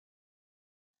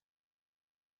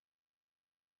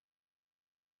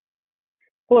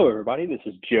Hello everybody, this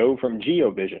is Joe from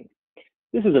GeoVision.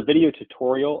 This is a video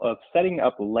tutorial of setting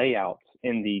up layouts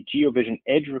in the GeoVision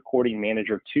Edge Recording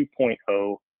Manager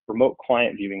 2.0 remote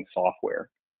client viewing software.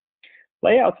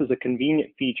 Layouts is a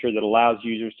convenient feature that allows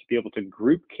users to be able to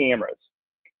group cameras.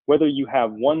 Whether you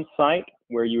have one site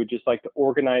where you would just like to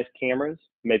organize cameras,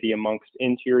 maybe amongst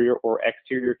interior or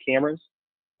exterior cameras,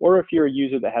 or if you're a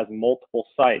user that has multiple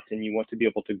sites and you want to be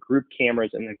able to group cameras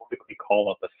and then quickly call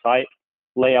up a site,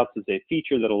 Layouts is a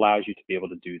feature that allows you to be able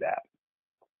to do that.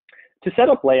 To set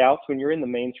up layouts, when you're in the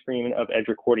main screen of Edge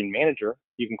Recording Manager,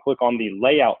 you can click on the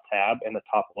Layout tab in the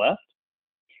top left,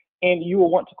 and you will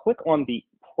want to click on the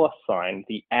plus sign,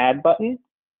 the Add button,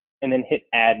 and then hit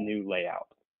Add New Layout.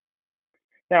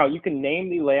 Now, you can name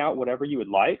the layout whatever you would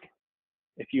like.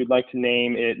 If you'd like to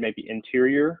name it maybe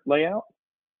Interior Layout,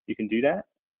 you can do that.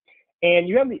 And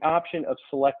you have the option of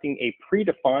selecting a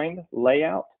predefined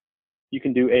layout. You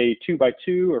can do a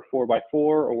 2x2 or 4x4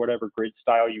 or whatever grid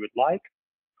style you would like.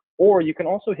 Or you can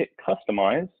also hit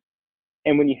Customize.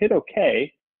 And when you hit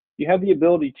OK, you have the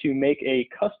ability to make a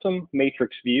custom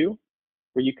matrix view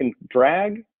where you can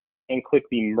drag and click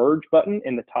the Merge button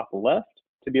in the top left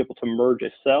to be able to merge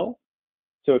a cell.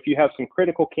 So if you have some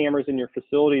critical cameras in your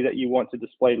facility that you want to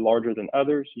display larger than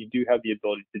others, you do have the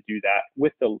ability to do that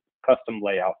with the custom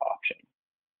layout option.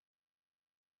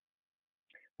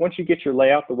 Once you get your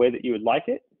layout the way that you would like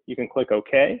it, you can click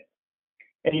OK,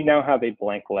 and you now have a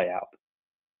blank layout.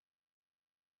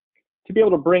 To be able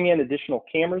to bring in additional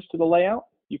cameras to the layout,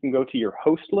 you can go to your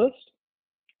host list,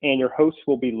 and your hosts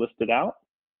will be listed out.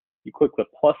 You click the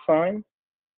plus sign,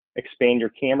 expand your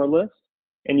camera list,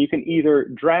 and you can either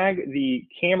drag the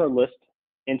camera list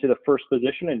into the first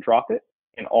position and drop it,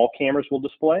 and all cameras will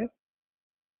display,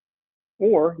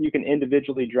 or you can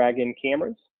individually drag in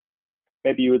cameras.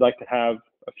 Maybe you would like to have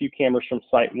a few cameras from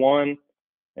site one,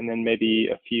 and then maybe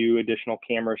a few additional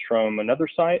cameras from another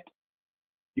site.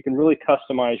 You can really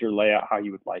customize your layout how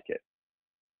you would like it.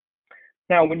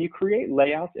 Now, when you create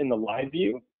layouts in the live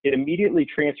view, it immediately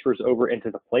transfers over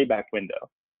into the playback window.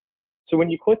 So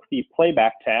when you click the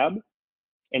playback tab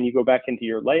and you go back into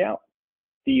your layout,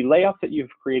 the layouts that you've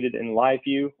created in live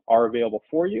view are available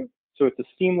for you. So it's a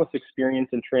seamless experience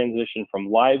and transition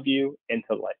from live view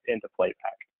into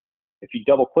playback. If you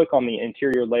double click on the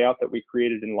interior layout that we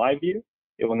created in live view,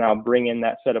 it will now bring in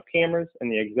that set of cameras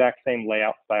and the exact same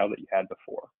layout style that you had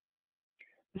before.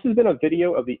 This has been a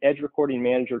video of the Edge Recording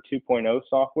Manager 2.0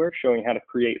 software showing how to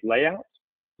create layouts.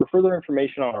 For further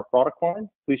information on our product line,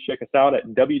 please check us out at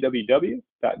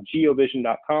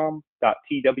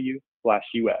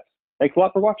www.geovision.com.tw/us. Thanks a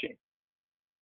lot for watching.